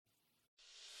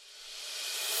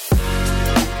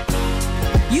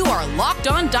You are Locked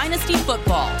On Dynasty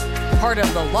Football, part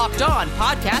of the Locked On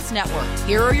Podcast Network.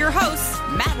 Here are your hosts,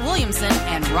 Matt Williamson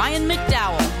and Ryan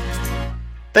McDowell.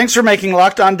 Thanks for making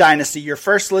Locked On Dynasty your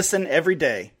first listen every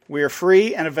day. We are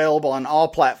free and available on all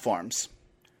platforms.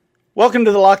 Welcome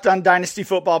to the Locked On Dynasty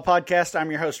Football Podcast. I'm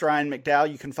your host, Ryan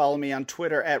McDowell. You can follow me on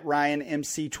Twitter at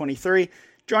RyanMC23.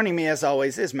 Joining me, as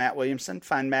always, is Matt Williamson.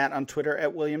 Find Matt on Twitter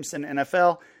at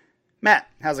WilliamsonNFL. Matt,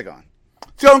 how's it going?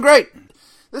 It's going great.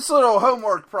 This little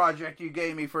homework project you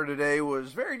gave me for today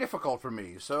was very difficult for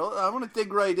me, so I want to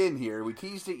dig right in here. We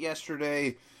teased it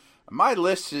yesterday. My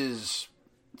list is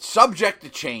subject to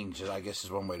change, I guess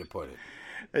is one way to put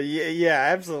it. Yeah,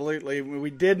 absolutely. We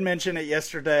did mention it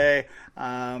yesterday,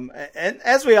 and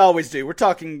as we always do, we're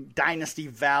talking dynasty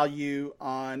value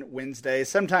on Wednesday.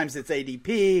 Sometimes it's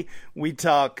ADP. We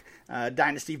talk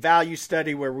dynasty value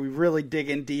study where we really dig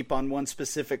in deep on one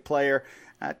specific player.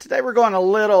 Today we're going a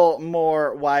little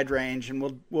more wide range,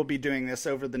 and we'll be doing this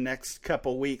over the next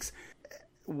couple weeks.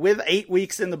 With 8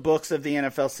 weeks in the books of the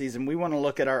NFL season, we want to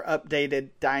look at our updated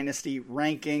dynasty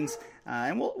rankings,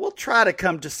 and we'll try to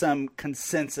come to some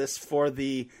consensus for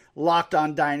the Locked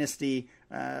On Dynasty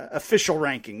official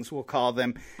rankings, we'll call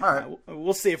them. All right.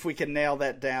 We'll see if we can nail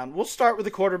that down. We'll start with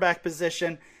the quarterback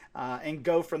position and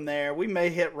go from there. We may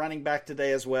hit running back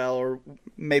today as well, or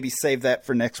maybe save that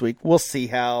for next week. We'll see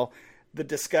how the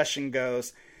discussion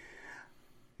goes.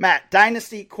 Matt,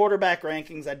 dynasty quarterback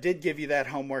rankings. I did give you that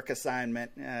homework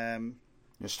assignment.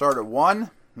 You start at 1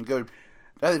 and go.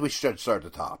 I think we should start at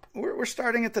the top. We're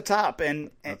starting at the top, and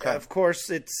Okay. of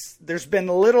course, there's been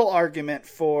little argument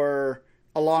for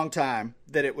a long time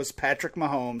that it was Patrick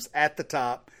Mahomes at the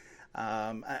top.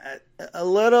 A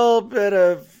little bit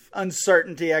of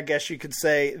uncertainty, I guess you could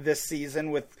say, this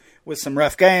season with some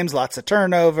rough games, lots of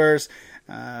turnovers.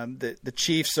 The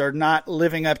Chiefs are not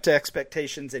living up to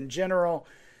expectations in general.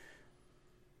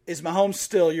 Is Mahomes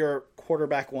still your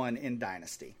quarterback one in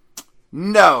Dynasty?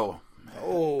 No.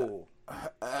 Oh.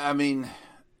 I mean,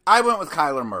 I went with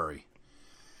Kyler Murray.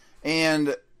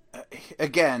 And,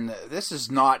 again, this is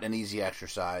not an easy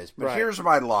exercise. But Right. Here's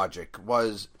my logic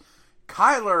was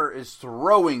Kyler is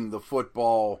throwing the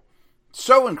football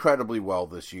so incredibly well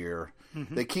this year.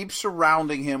 Mm-hmm. They keep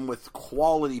surrounding him with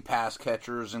quality pass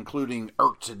catchers, including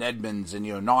Ertz and Edmonds and,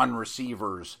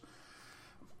 non-receivers.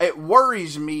 It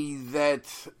worries me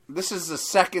that this is the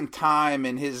second time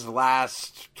in his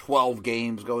last 12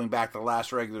 games, going back to the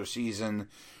last regular season,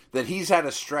 that he's had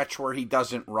a stretch where he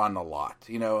doesn't run a lot.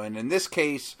 And in this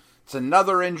case, it's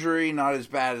another injury, not as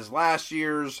bad as last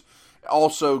year's.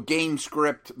 Also, game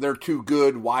script, they're too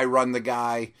good. Why run the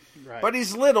guy? Right. But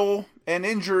he's little, and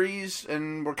injuries,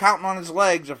 and we're counting on his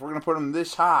legs if we're going to put him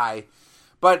this high.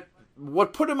 But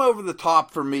what put him over the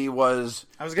top for me was...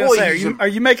 I was going to say, are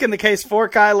you making the case for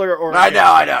Kyler or... I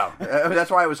know.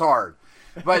 That's why it was hard.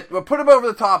 But what put him over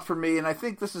the top for me, and I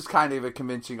think this is kind of a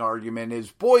convincing argument,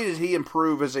 is boy, does he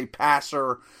improve as a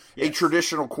passer, yes. A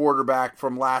traditional quarterback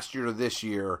from last year to this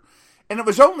year. And it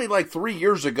was only like 3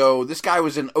 years ago, this guy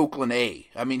was in Oakland A.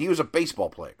 I mean, he was a baseball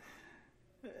player.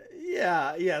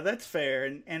 Yeah, that's fair.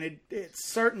 And it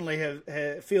certainly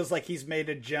feels like he's made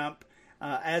a jump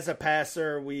as a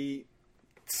passer. We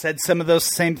said some of those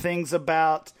same things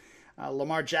about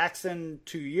Lamar Jackson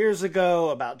 2 years ago,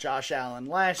 about Josh Allen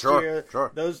last year.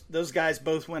 Sure. Those guys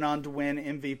both went on to win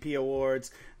MVP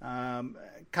awards.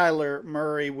 Kyler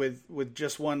Murray with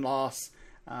just one loss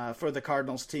for the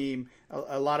Cardinals team.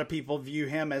 A lot of people view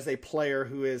him as a player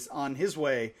who is on his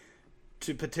way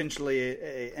to potentially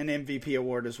an MVP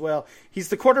award as well. He's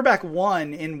the quarterback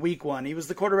one in week 1. He was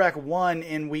the quarterback one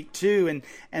in week 2,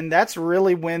 and that's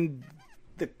really when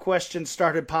the question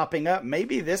started popping up.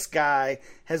 Maybe this guy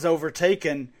has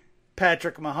overtaken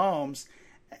Patrick Mahomes.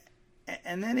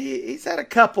 And then he's had a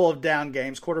couple of down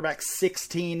games. Quarterback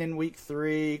 16 in week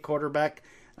 3, quarterback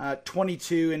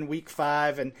 22 in week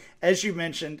 5. And as you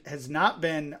mentioned, has not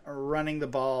been running the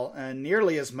ball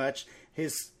nearly as much.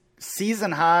 His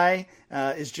season high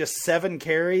is just 7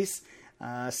 carries,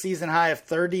 season high of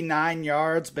 39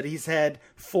 yards, but he's had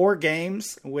 4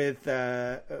 games with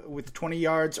 20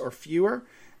 yards or fewer.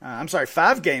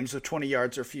 5 games with 20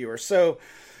 yards or fewer. So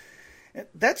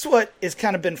that's what has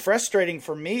kind of been frustrating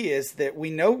for me, is that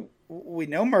we know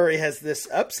Murray has this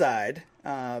upside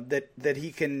that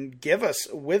he can give us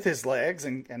with his legs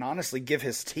and honestly give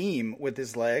his team with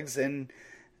his legs. And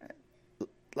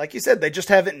like you said, they just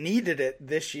haven't needed it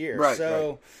this year. Right,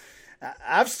 so right.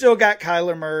 I've still got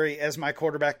Kyler Murray as my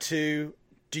quarterback 2.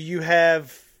 Do you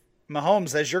have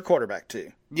Mahomes as your quarterback 2?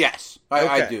 Yes,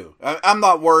 I do. I'm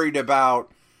not worried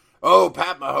about,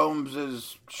 Pat Mahomes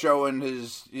is showing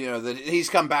his, that he's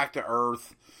come back to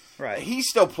earth. Right. He's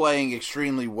still playing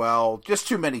extremely well. Just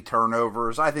too many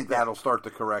turnovers. I think that'll start to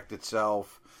correct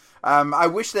itself. I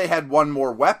wish they had one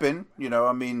more weapon.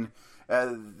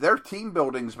 Their team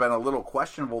building's been a little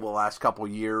questionable the last couple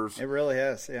years. It really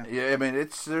has, yeah. Yeah,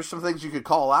 there's some things you could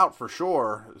call out for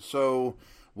sure. So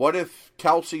what if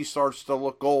Kelsey starts to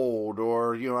look old?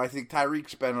 Or, I think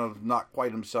Tyreek's been not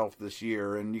quite himself this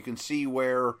year. And you can see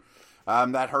where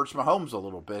that hurts Mahomes a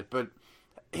little bit. But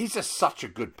he's just such a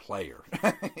good player,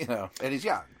 and he's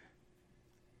young.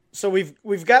 So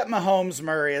we've got Mahomes,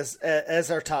 Murray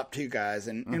as our top two guys,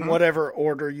 in whatever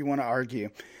order you want to argue.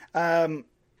 The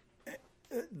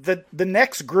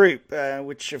next group,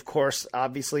 which of course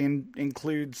obviously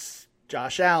includes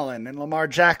Josh Allen and Lamar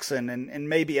Jackson and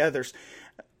maybe others,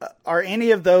 are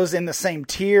any of those in the same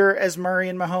tier as Murray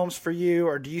and Mahomes for you,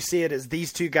 or do you see it as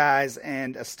these two guys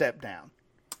and a step down?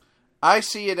 I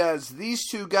see it as these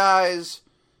two guys,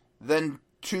 then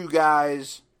two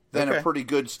guys, then a pretty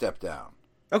good step down.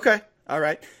 Okay. All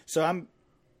right. So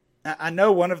I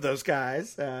know one of those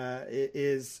guys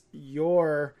is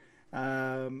your,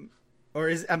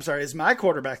 is my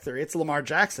quarterback three. It's Lamar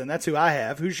Jackson. That's who I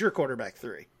have. Who's your quarterback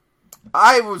three?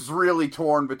 I was really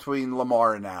torn between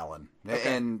Lamar and Allen.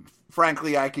 Okay. And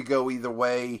frankly, I could go either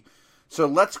way. So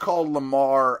let's call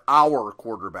Lamar our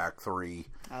quarterback three.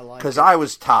 I like it. Because I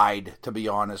was tied, to be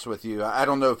honest with you. I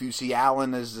don't know if you see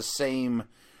Allen as the same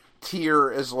tier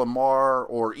as Lamar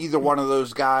or either one of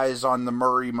those guys on the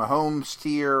Murray-Mahomes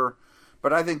tier,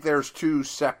 but I think there's two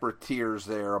separate tiers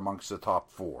there amongst the top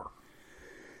four.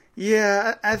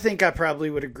 Yeah, I think I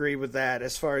probably would agree with that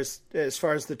as far as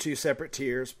the two separate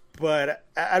tiers, but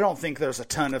I don't think there's a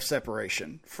ton of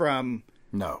separation from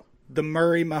the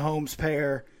Murray-Mahomes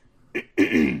pair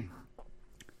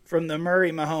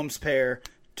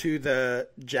to the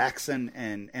Jackson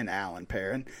and Allen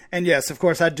pair. And yes, of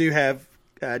course, I do have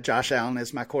Josh Allen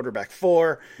as my quarterback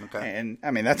four. Okay.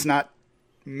 And, that's not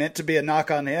meant to be a knock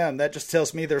on him. That just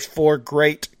tells me there's four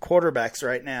great quarterbacks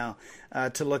right now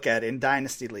to look at in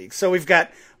Dynasty League. So we've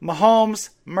got Mahomes,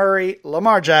 Murray,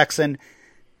 Lamar Jackson,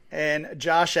 and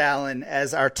Josh Allen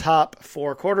as our top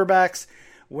four quarterbacks.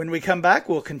 When we come back,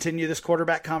 we'll continue this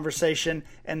quarterback conversation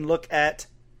and look at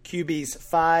QBs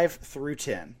 5 through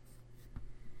 10.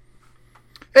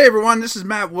 Hey everyone, this is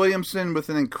Matt Williamson with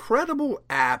an incredible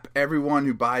app everyone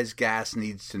who buys gas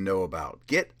needs to know about.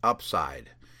 Get Upside.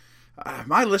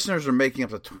 My listeners are making up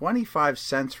to 25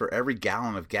 cents for every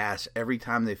gallon of gas every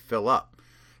time they fill up.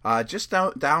 Just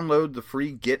download the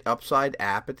free Get Upside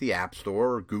app at the App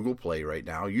Store or Google Play right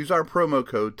now. Use our promo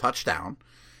code TOUCHDOWN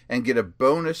and get a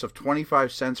bonus of 25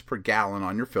 cents per gallon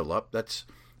on your fill up. That's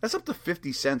up to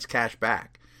 50 cents cash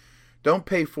back. Don't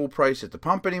pay full price at the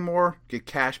pump anymore. Get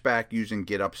cash back using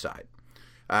Get Upside.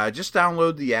 Just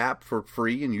download the app for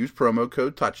free and use promo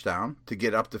code TOUCHDOWN to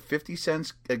get up to 50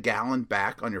 cents a gallon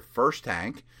back on your first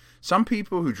tank. Some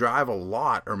people who drive a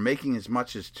lot are making as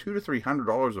much as $200 to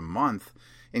 $300 a month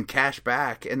in cash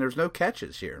back, and there's no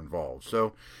catches here involved.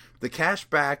 So the cash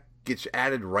back gets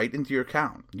added right into your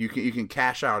account. You can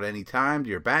cash out anytime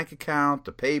to your bank account,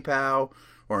 to PayPal,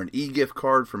 or an e-gift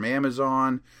card from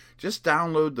Amazon. Just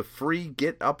download the free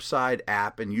Get Upside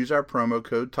app and use our promo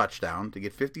code TOUCHDOWN to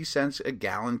get 50 cents a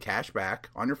gallon cash back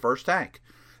on your first tank.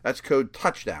 That's code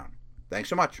TOUCHDOWN. Thanks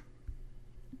so much.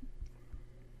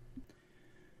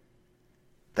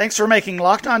 Thanks for making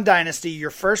Locked On Dynasty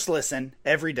your first listen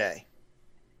every day.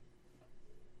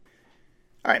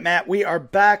 All right, Matt, we are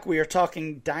back. We are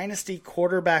talking Dynasty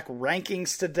quarterback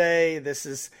rankings today. This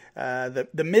is the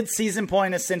mid-season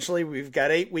point, essentially. We've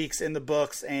got 8 weeks in the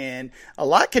books, and a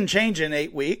lot can change in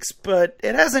 8 weeks, but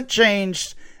it hasn't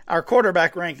changed our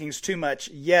quarterback rankings too much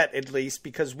yet, at least,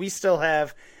 because we still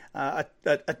have a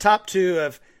top two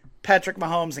of Patrick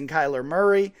Mahomes and Kyler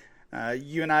Murray.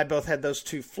 You and I both had those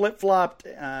two flip-flopped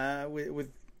with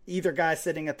either guy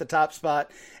sitting at the top spot.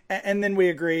 And then we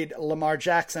agreed Lamar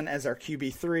Jackson as our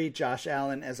QB3, Josh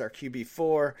Allen as our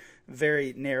QB4.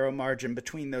 Very narrow margin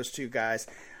between those two guys.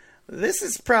 This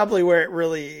is probably where it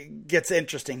really gets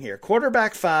interesting here.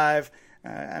 Quarterback 5.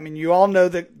 You all know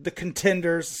the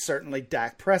contenders, certainly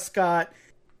Dak Prescott.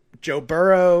 Joe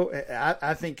Burrow,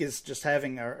 I think, is just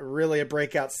having a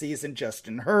breakout season.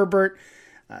 Justin Herbert.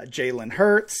 Jalen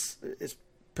Hurts is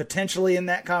potentially in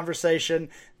that conversation.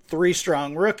 3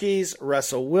 strong rookies,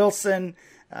 Russell Wilson,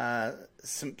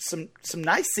 some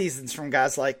nice seasons from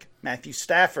guys like Matthew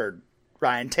Stafford,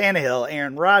 Ryan Tannehill,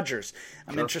 Aaron Rodgers.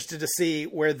 I'm interested to see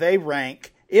where they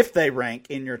rank, if they rank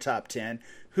in your top 10.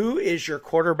 Who is your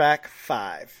quarterback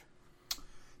 5?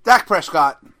 Dak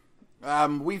Prescott.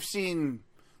 We've seen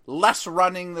less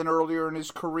running than earlier in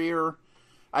his career.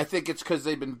 I think it's because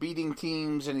they've been beating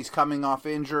teams and he's coming off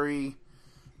injury.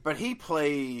 But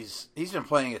he's been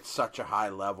playing at such a high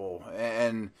level.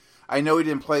 And I know he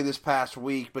didn't play this past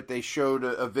week, but they showed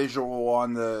a visual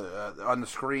on the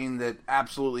screen that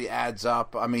absolutely adds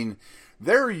up. I mean,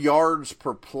 their yards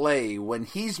per play when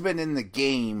he's been in the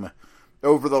game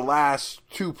over the last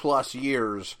 2+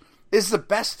 years is the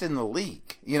best in the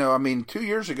league. You know, I mean, 2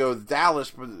 years ago,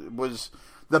 Dallas was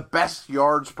the best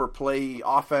yards per play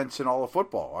offense in all of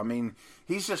football. I mean,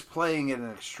 he's just playing at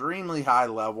an extremely high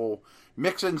level,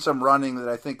 mixing some running that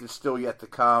I think is still yet to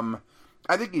come.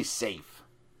 I think he's safe.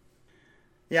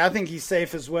 Yeah, I think he's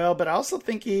safe as well, but I also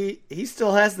think he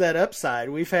still has that upside.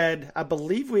 I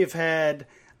believe we've had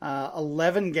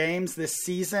 11 games this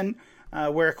season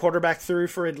where a quarterback threw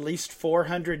for at least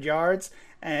 400 yards,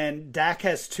 and Dak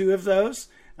has 2 of those.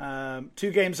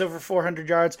 2 games over 400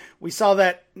 yards. We saw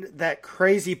that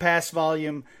crazy pass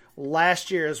volume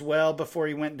last year as well before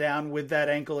he went down with that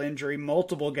ankle injury.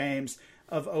 Multiple games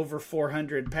of over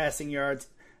 400 passing yards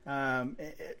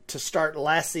to start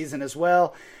last season as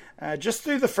well. Just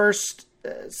through the first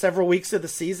several weeks of the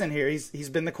season here, he's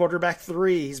been the quarterback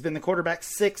 3. He's been the quarterback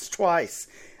 6 twice.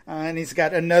 And he's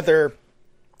got another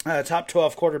top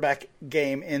 12 quarterback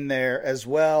game in there as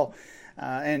well.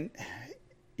 And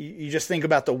you just think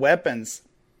about the weapons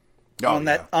on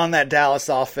that Dallas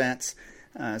offense.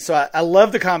 So I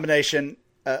love the combination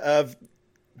of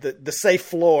the safe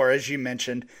floor, as you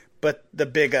mentioned, but the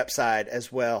big upside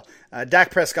as well. Dak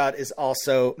Prescott is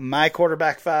also my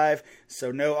quarterback 5,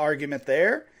 so no argument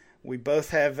there. We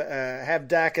both have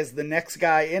Dak as the next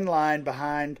guy in line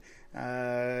behind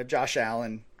Josh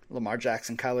Allen, Lamar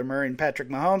Jackson, Kyler Murray, and Patrick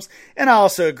Mahomes. And I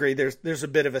also agree there's a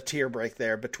bit of a tier break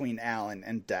there between Allen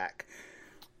and Dak.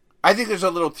 I think there's a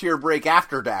little tier break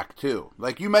after Dak, too.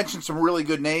 Like, you mentioned some really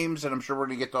good names, and I'm sure we're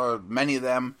going to get to many of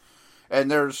them.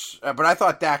 But I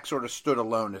thought Dak sort of stood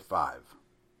alone at 5.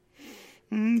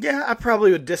 Yeah, I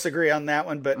probably would disagree on that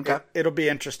one, but okay. It'll be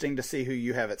interesting to see who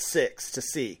you have at 6 to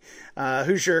see.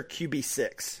 Who's your QB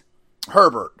 6?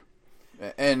 Herbert.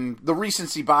 And the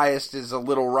recency bias is a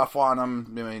little rough on him.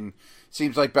 I mean,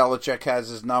 seems like Belichick has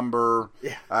his number.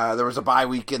 Yeah. There was a bye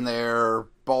week in there.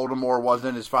 Baltimore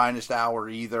wasn't his finest hour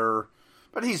either.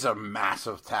 But he's a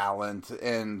massive talent,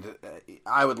 and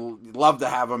I would love to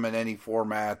have him in any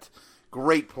format.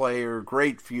 Great player,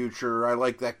 great future. I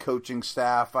like that coaching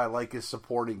staff. I like his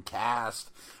supporting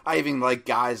cast. I even like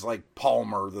guys like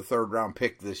Palmer, the 3rd-round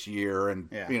pick this year, and,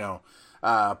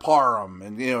 Parham,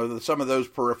 and, some of those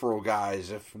peripheral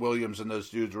guys if Williams and those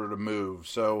dudes were to move.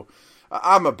 So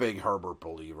I'm a big Herbert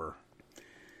believer.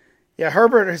 Yeah,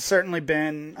 Herbert has certainly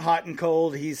been hot and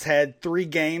cold. He's had 3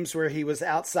 games where he was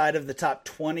outside of the top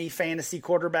 20 fantasy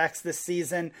quarterbacks this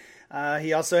season.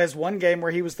 He also has 1 game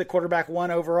where he was the quarterback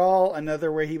 1 overall,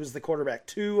 another where he was the quarterback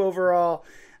 2 overall.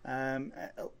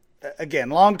 Again,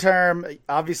 long-term,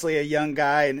 obviously a young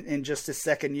guy in just his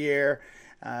 2nd year,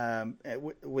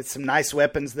 with some nice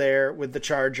weapons there with the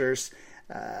Chargers.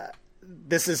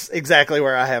 This is exactly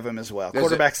where I have him as well.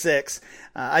 Quarterback 6.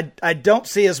 I don't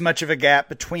see as much of a gap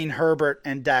between Herbert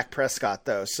and Dak Prescott,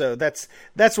 though. So that's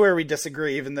where we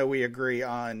disagree, even though we agree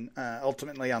on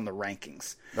ultimately on the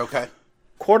rankings. Okay.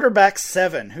 Quarterback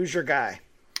 7. Who's your guy?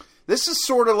 This is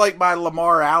sort of like my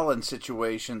Lamar Allen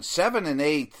situation. 7 and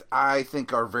 8, I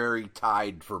think, are very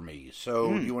tied for me.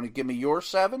 So you want to give me your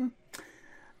 7?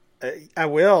 I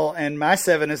will, and my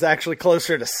 7 is actually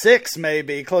closer to 6,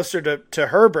 maybe, closer to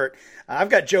Herbert. I've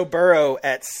got Joe Burrow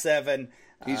at 7.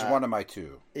 He's one of my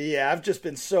 2. Yeah, I've just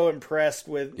been so impressed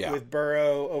with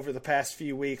Burrow over the past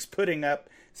few weeks, putting up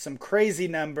some crazy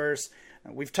numbers.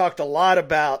 We've talked a lot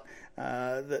about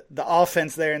the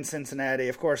offense there in Cincinnati.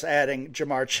 Of course, adding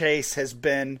Jamar Chase has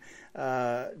been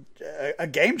a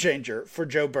game changer for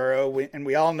Joe Burrow, and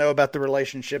we all know about the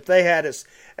relationship they had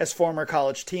as former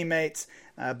college teammates.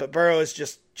 But Burrow is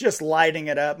just lighting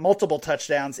it up. Multiple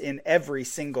touchdowns in every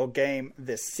single game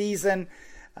this season.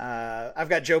 I've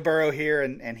got Joe Burrow here,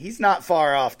 and he's not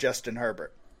far off Justin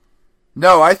Herbert.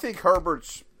 No, I think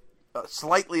Herbert's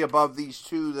slightly above these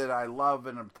 2 that I love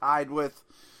and am tied with.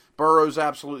 Burrow's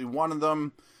absolutely one of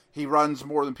them. He runs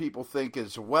more than people think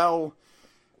as well.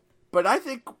 But I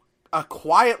think a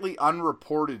quietly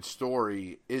unreported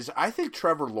story is I think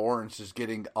Trevor Lawrence is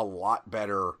getting a lot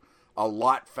better, a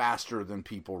lot faster than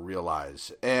people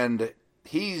realize. And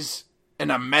he's an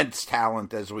immense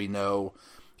talent, as we know.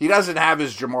 He doesn't have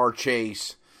his Jamar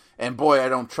Chase. And boy, I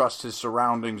don't trust his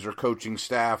surroundings or coaching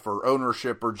staff or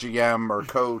ownership or GM or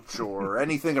coach or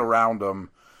anything around him.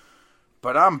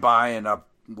 But I'm buying up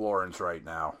Lawrence right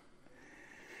now.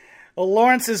 Well,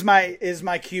 Lawrence is my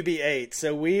QB8,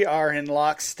 so we are in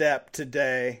lockstep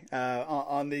today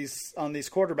on these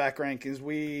quarterback rankings.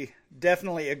 We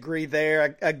definitely agree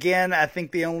there. Again, I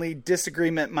think the only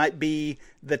disagreement might be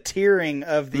the tiering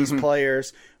of these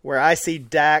players, where I see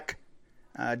Dak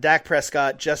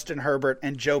Prescott, Justin Herbert,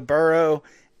 and Joe Burrow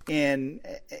in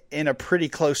a pretty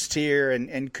close tier,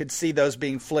 and could see those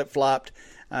being flip-flopped.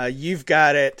 You've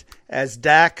got it as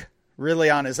Dak really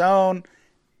on his own,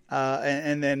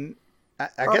 and then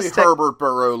I guess Herbert,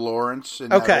 Burrow, Lawrence in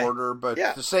that order, but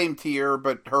the same tier,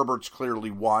 but Herbert's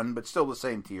clearly one, but still the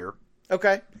same tier.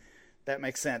 Okay. That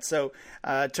makes sense. So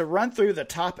to run through the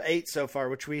top 8 so far,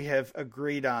 which we have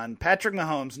agreed on, Patrick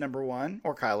Mahomes, number 1,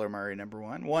 or Kyler Murray, number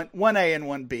 1, 1A and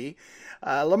 1B.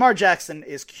 Lamar Jackson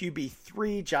is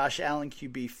QB3, Josh Allen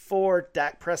QB4,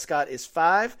 Dak Prescott is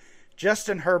 5,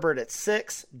 Justin Herbert at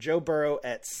 6, Joe Burrow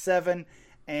at 7,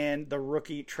 and the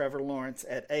rookie Trevor Lawrence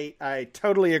at 8. I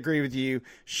totally agree with you.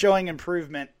 Showing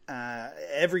improvement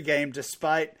every game,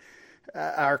 despite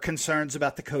our concerns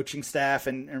about the coaching staff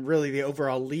and really the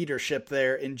overall leadership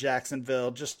there in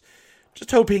Jacksonville. Just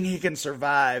hoping he can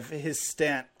survive his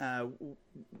stint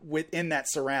within that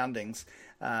surroundings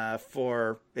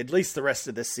for at least the rest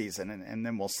of this season, and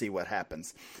then we'll see what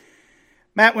happens.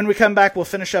 Matt, when we come back, we'll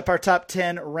finish up our top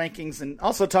 10 rankings and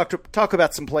also talk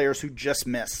about some players who just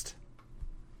missed.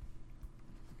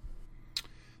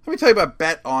 Let me tell you about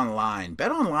Bet Online. Bet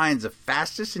Online is the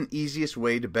fastest and easiest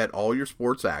way to bet all your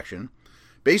sports action.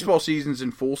 Baseball season's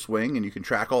in full swing, and you can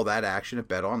track all that action at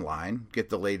Bet Online. Get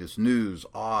the latest news,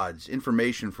 odds,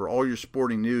 information for all your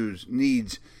sporting news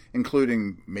needs,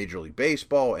 including Major League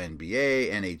Baseball,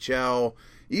 NBA, NHL,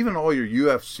 even all your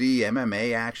UFC,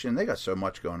 MMA action. They got so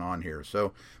much going on here.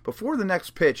 So before the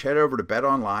next pitch, head over to Bet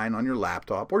Online on your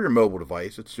laptop or your mobile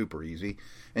device. It's super easy.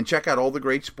 And check out all the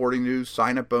great sporting news,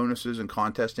 sign-up bonuses, and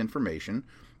contest information.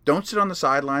 Don't sit on the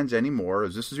sidelines anymore,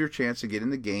 as this is your chance to get in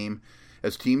the game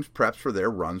as teams preps for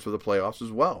their runs for the playoffs as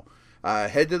well.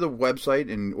 Head to the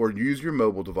website or use your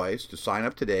mobile device to sign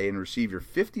up today and receive your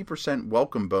 50%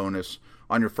 welcome bonus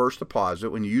on your first deposit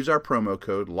when you use our promo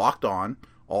code LOCKEDON,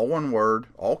 all one word,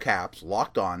 all caps,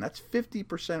 locked on. That's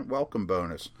 50% welcome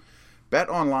bonus. Bet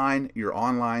Online, your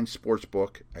online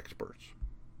sportsbook experts.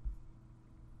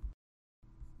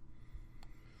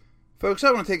 Folks,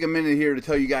 I want to take a minute here to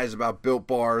tell you guys about Built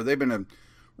Bar. They've been a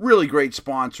really great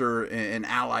sponsor and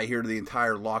ally here to the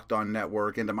entire Locked On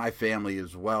Network and to my family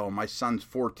as well. My son's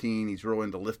 14. He's real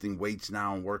into lifting weights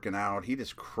now and working out. He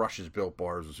just crushes Built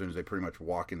Bars as soon as they pretty much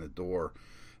walk in the door.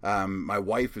 My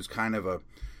wife is kind of a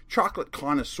chocolate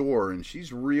connoisseur, and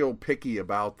she's real picky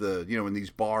about in these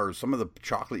bars, some of the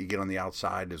chocolate you get on the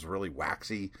outside is really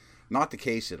waxy. Not the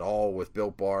case at all with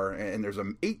Built Bar, and there's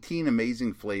 18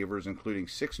 amazing flavors, including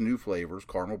 6 new flavors: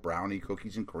 caramel brownie,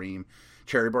 cookies and cream,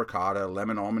 cherry barcata,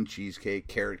 lemon almond cheesecake,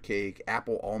 carrot cake,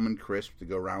 apple almond crisp to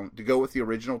go with the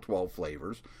original 12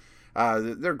 flavors.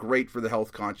 They're great for the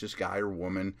health-conscious guy or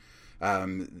woman.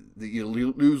 You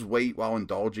lose weight while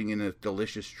indulging in a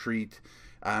delicious treat.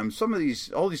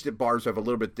 All these bars have a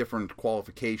little bit different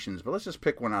qualifications, but let's just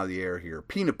pick one out of the air here.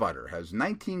 Peanut butter has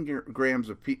 19 grams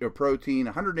of protein,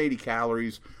 180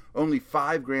 calories, only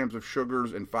 5 grams of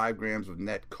sugars, and 5 grams of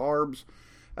net carbs.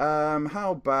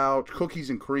 How about cookies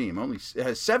and cream? It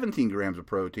has 17 grams of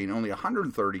protein, only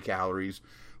 130 calories,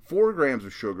 4 grams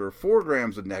of sugar, 4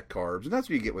 grams of net carbs, and that's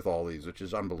what you get with all these, which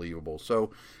is unbelievable.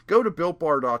 So go to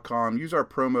BuiltBar.com, use our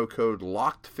promo code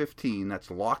LOCKED15, that's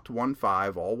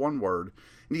LOCKED15, all one word,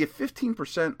 and you get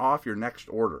 15% off your next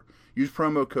order. Use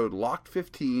promo code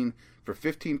LOCKED15 for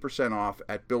 15% off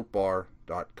at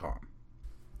BuiltBar.com.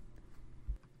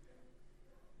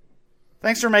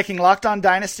 Thanks for making Locked On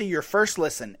Dynasty your first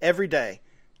listen every day.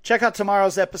 Check out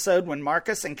tomorrow's episode when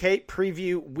Marcus and Kate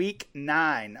preview Week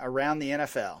 9 around the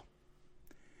NFL.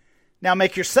 Now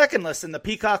make your second listen the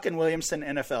Peacock and Williamson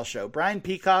NFL Show. Brian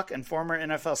Peacock and former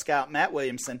NFL scout Matt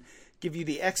Williamson give you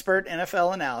the expert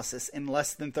NFL analysis in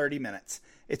less than 30 minutes.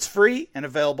 It's free and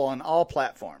available on all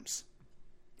platforms.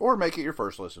 Or make it your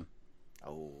first listen.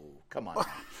 Oh, come on.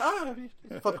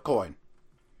 Flip a coin.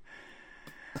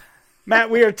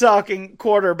 Matt, we are talking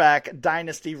quarterback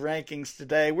dynasty rankings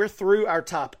today. We're through our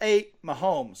top 8: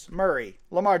 Mahomes, Murray,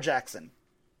 Lamar Jackson,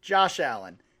 Josh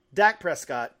Allen, Dak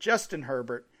Prescott, Justin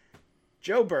Herbert,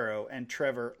 Joe Burrow, and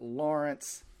Trevor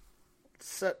Lawrence.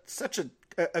 Such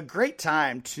a great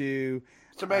time to...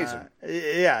 It's amazing.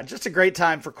 Just a great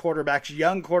time for quarterbacks,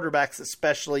 young quarterbacks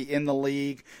especially in the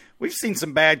league. We've seen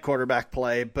some bad quarterback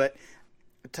play, but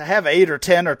to have 8 or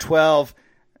 10 or 12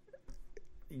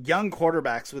 young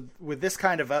quarterbacks with this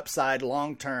kind of upside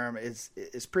long term is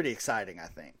pretty exciting, I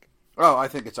think. Oh, I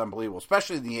think it's unbelievable,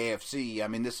 especially in the AFC. I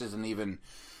mean, this isn't even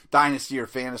dynasty or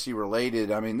fantasy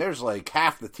related. I mean, there's like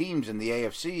half the teams in the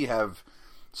AFC have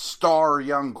star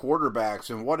young quarterbacks,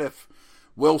 and what if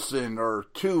Wilson or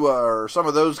Tua or some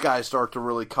of those guys start to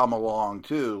really come along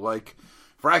too? Like,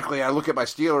 frankly, I look at my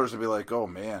Steelers and be like, oh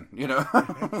man,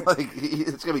 like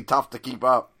it's gonna be tough to keep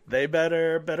up. They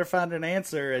better find an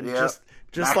answer, and just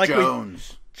Mac like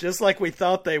Jones. just like we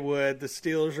thought they would, the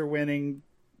Steelers are winning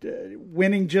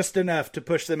just enough to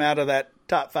push them out of that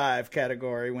top 5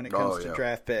 category when it comes to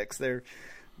draft picks. They're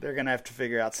going to have to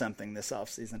figure out something this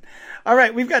offseason. All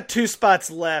right, we've got 2 spots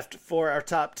left for our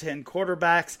top 10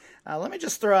 quarterbacks. Let me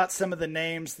just throw out some of the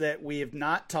names that we have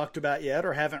not talked about yet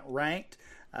or haven't ranked.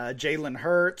 Jalen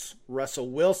Hurts, Russell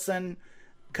Wilson,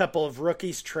 a couple of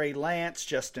rookies, Trey Lance,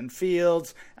 Justin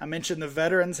Fields. I mentioned the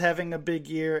veterans having a big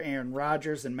year, Aaron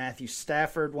Rodgers and Matthew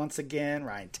Stafford once again,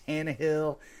 Ryan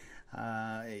Tannehill.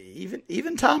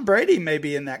 Even Tom Brady may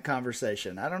be in that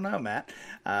conversation. I don't know, Matt.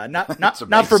 Not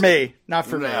for me,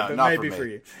 but maybe for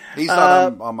you. He's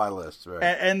not on my list, right?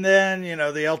 And then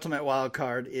the ultimate wild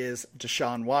card is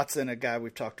Deshaun Watson, a guy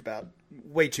we've talked about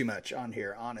way too much on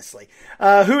here, honestly.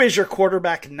 Who is your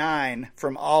quarterback 9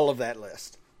 from all of that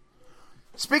list?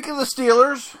 Speaking of the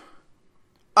Steelers,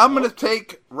 I'm going to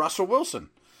take Russell Wilson.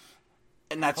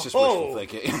 And that's just wishful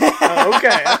thinking.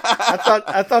 Okay.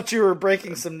 I thought you were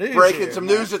breaking some news.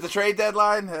 News at the trade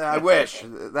deadline? I wish.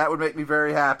 That would make me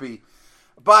very happy.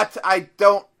 But I'm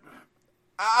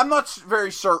not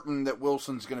very certain that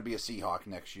Wilson's going to be a Seahawk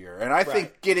next year. And I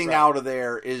think getting out of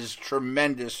there is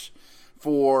tremendous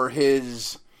for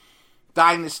his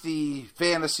dynasty,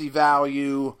 fantasy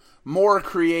value, more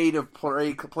creative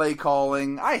play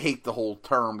calling. I hate the whole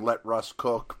term "let Russ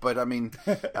cook," but I mean,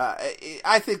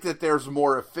 I think that there's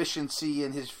more efficiency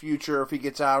in his future if he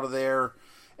gets out of there.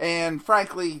 And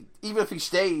frankly, even if he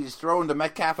stays, throwing to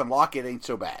Metcalf and Lockett ain't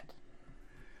so bad.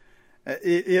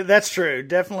 That's true.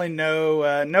 Definitely no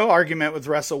argument with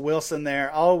Russell Wilson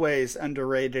there. Always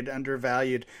underrated,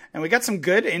 undervalued. And we got some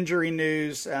good injury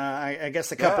news. I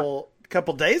guess a couple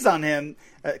days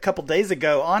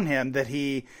ago on him that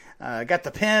he got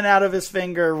the pin out of his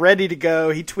finger, ready to go.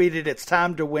 He tweeted, "It's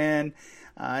time to win."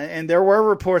 And there were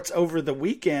reports over the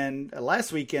weekend,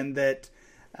 last weekend, that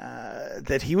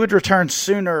he would return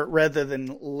sooner rather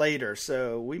than later.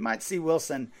 So we might see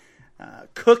Wilson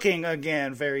cooking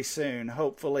again very soon,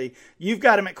 hopefully. You've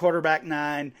got him at quarterback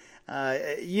 9.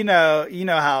 You know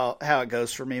how it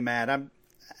goes for me, Matt.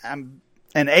 I'm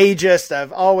an ageist.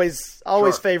 I've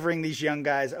always favoring these young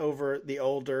guys over the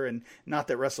older, and not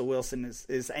that Russell Wilson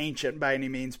is ancient by any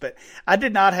means, but I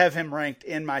did not have him ranked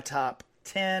in my top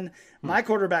 10. My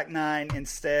quarterback 9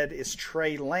 instead is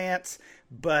Trey Lance,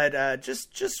 but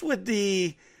just with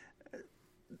the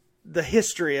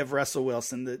history of Russell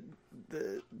Wilson,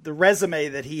 the resume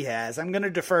that he has, I'm going to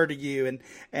defer to you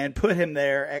and put him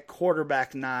there at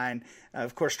quarterback 9.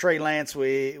 Of course, Trey Lance,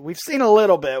 we've seen a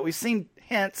little bit. We've seen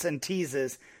hints and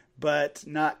teases, but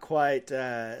not quite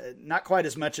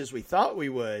as much as we thought we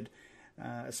would,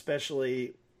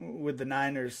 especially with the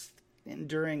Niners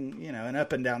during an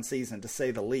up and down season, to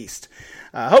say the least.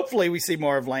 Hopefully, we see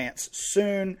more of Lance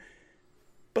soon.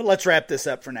 But let's wrap this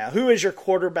up for now. Who is your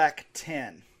quarterback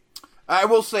 10? I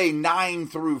will say 9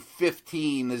 through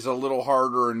 15 is a little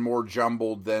harder and more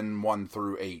jumbled than 1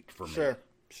 through 8 for me.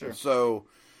 Sure. So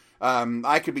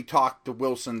I could be talked to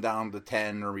Wilson down to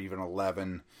 10 or even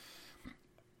 11.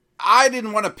 I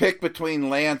didn't want to pick between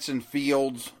Lance and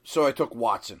Fields, so I took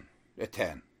Watson at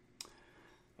 10.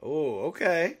 Oh,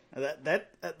 okay.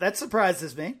 That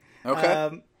surprises me.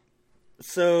 Okay.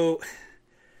 So,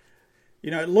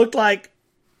 it looked like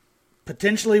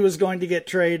potentially was going to get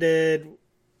traded.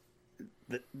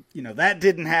 That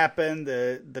didn't happen.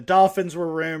 The Dolphins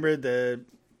were rumored. The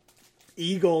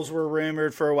Eagles were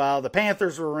rumored for a while. The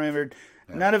Panthers were rumored.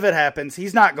 Yeah. None of it happens.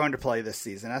 He's not going to play this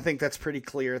season. I think that's pretty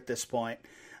clear at this point.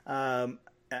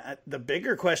 The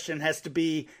bigger question has to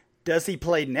be, does he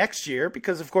play next year?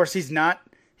 Because, of course, he's not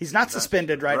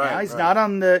suspended right now. He's not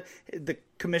on the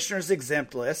commissioner's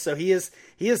exempt list. So he is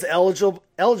eligible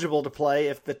to play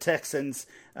if the Texans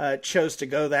chose to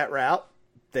go that route.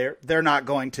 They're not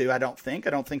going to, I don't think. I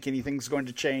don't think anything's going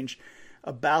to change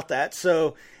about that.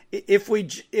 So if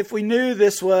we knew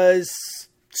this was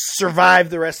survive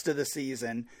the rest of the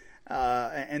season,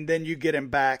 and then you get him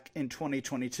back in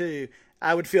 2022,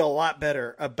 I would feel a lot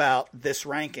better about this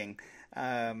ranking.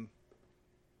 I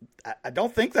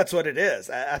don't think that's what it is.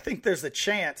 I think there's a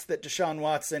chance that Deshaun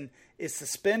Watson is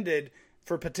suspended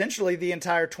for potentially the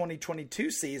entire 2022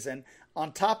 season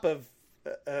on top of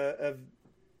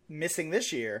missing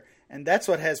this year, and that's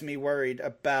what has me worried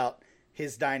about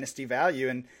his dynasty value.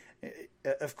 And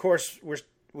of course,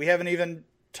 we haven't even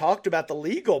talked about the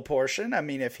legal portion. I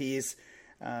mean, if he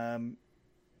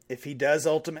does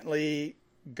ultimately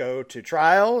go to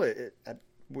trial,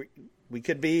 we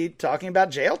could be talking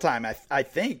about jail time. I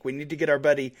think we need to get our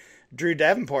buddy Drew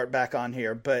Davenport back on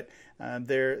here, but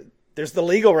there's the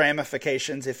legal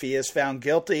ramifications if he is found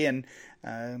guilty, and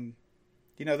there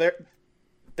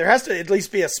has to at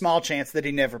least be a small chance that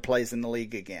he never plays in the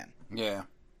league again. Yeah.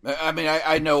 I mean,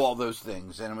 I know all those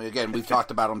things, and again, we've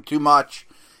talked about him too much.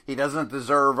 He doesn't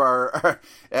deserve our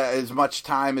as much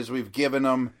time as we've given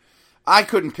him. I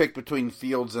couldn't pick between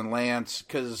Fields and Lance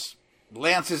because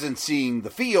Lance isn't seeing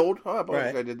the field. Oh, boy,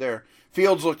 right. I did there.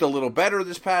 Fields looked a little better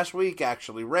this past week,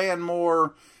 actually ran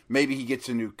more. Maybe he gets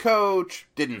a new coach.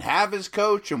 Didn't have his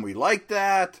coach, and we like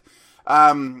that.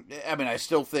 I mean, I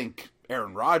still think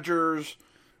Aaron Rodgers.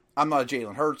 I'm not a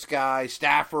Jalen Hurts guy.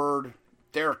 Stafford.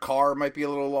 Derek Carr might be a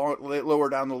little lower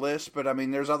down the list, but I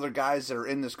mean, there's other guys that are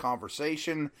in this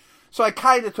conversation. So I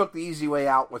kind of took the easy way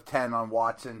out with 10 on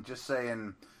Watson, just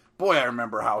saying, boy, I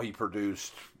remember how he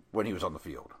produced when he was on the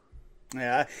field.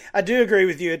 Yeah, I do agree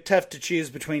with you. It's tough to choose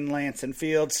between Lance and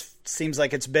Fields. Seems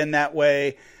like it's been that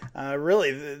way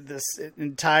really this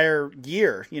entire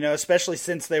year, especially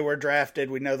since they were drafted.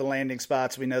 We know the landing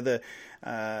spots. We know the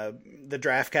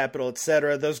draft capital, et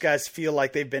cetera. Those guys feel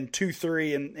like they've been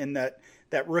 2-3 in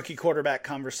that rookie quarterback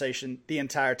conversation the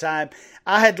entire time.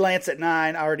 I had Lance at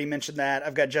 9. I already mentioned that.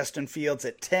 I've got Justin Fields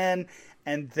at 10.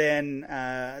 And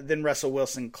then Russell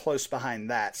Wilson close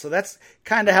behind that. So that's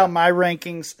kind of how my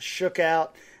rankings shook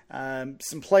out.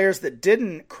 Some players that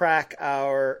didn't crack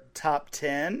our top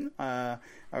 10,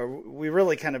 we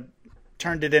really kind of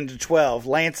turned it into 12.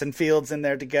 Lance and Fields in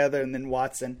there together, and then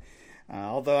Watson.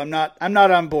 Although I'm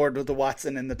not on board with the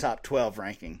Watson in the top 12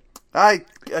 ranking. I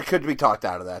could be talked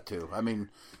out of that too. I mean,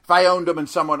 if I owned them and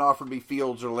someone offered me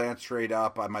Fields or Lance straight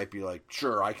up, I might be like,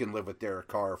 sure, I can live with Derek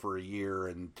Carr for a year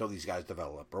until these guys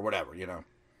develop or whatever,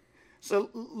 So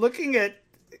looking at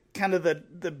kind of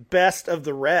the best of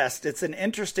the rest, it's an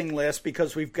interesting list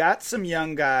because we've got some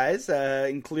young guys,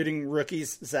 including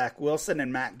rookies Zach Wilson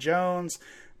and Mac Jones,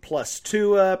 plus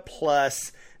Tua,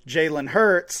 plus Jalen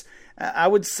Hurts. I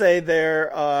would say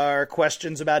there are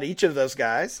questions about each of those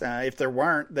guys. If there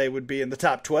weren't, they would be in the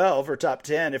top 12 or top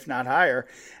 10, if not higher.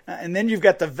 And then you've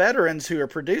got the veterans who are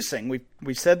producing.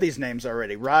 We've said these names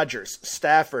already. Rodgers,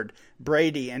 Stafford,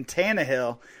 Brady, and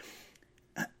Tannehill.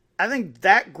 I think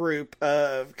that group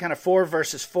of kind of 4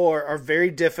 versus 4 are very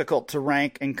difficult to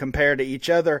rank and compare to each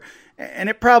other. And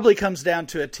it probably comes down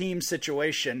to a team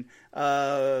situation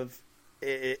of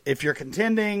if you're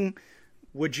contending,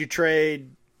 would you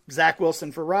trade Zach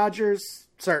Wilson for Rodgers?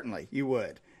 Certainly, you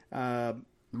would.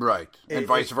 Right, and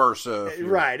vice versa.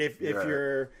 Right, if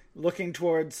you're looking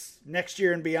towards next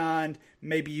year and beyond,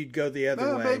 maybe you'd go the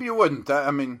other way. Maybe you wouldn't.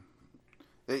 I mean,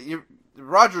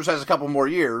 Rodgers has a couple more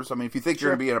years. I mean, if you think you're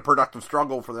going to be in a productive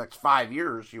struggle for the next 5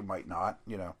 years, you might not,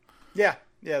 Yeah,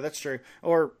 that's true.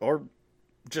 Or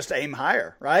just aim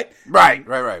higher, right? Right.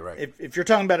 If you're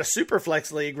talking about a super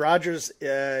flex league, Rodgers,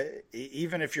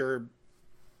 even if you're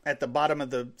at the bottom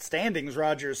of the standings,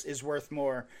 Rodgers is worth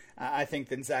more, I think,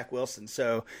 than Zach Wilson.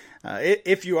 So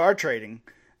if you are trading,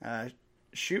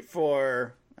 shoot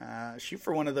for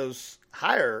one of those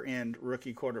higher end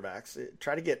rookie quarterbacks.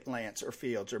 Try to get Lance or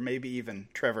Fields or maybe even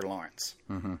Trevor Lawrence.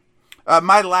 Mm-hmm.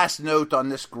 My last note on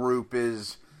this group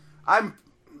is I'm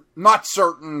not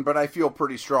certain, but I feel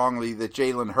pretty strongly that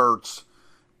Jalen Hurts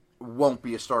won't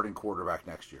be a starting quarterback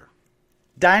next year.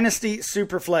 Dynasty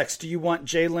Superflex, do you want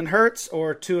Jalen Hurts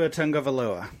or Tua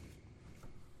Tagovailoa?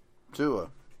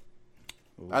 Tua.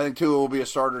 Ooh. I think Tua will be a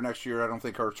starter next year. I don't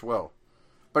think Hurts will.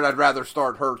 But I'd rather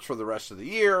start Hurts for the rest of the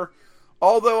year,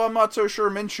 although I'm not so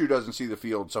sure Minshew doesn't see the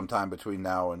field sometime between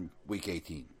now and Week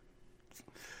 18.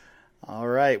 All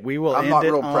right, we will end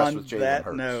it on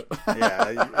that note.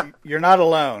 Yeah, you're not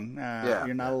alone.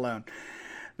 You're not alone.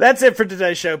 That's it for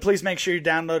today's show. Please make sure you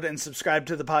download and subscribe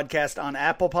to the podcast on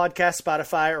Apple Podcasts,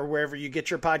 Spotify, or wherever you get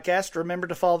your podcast. Remember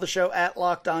to follow the show at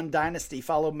Locked On Dynasty.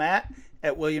 Follow Matt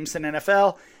at Williamson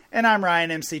NFL. And I'm Ryan,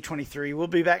 MC23. We'll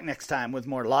be back next time with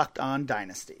more Locked On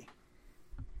Dynasty.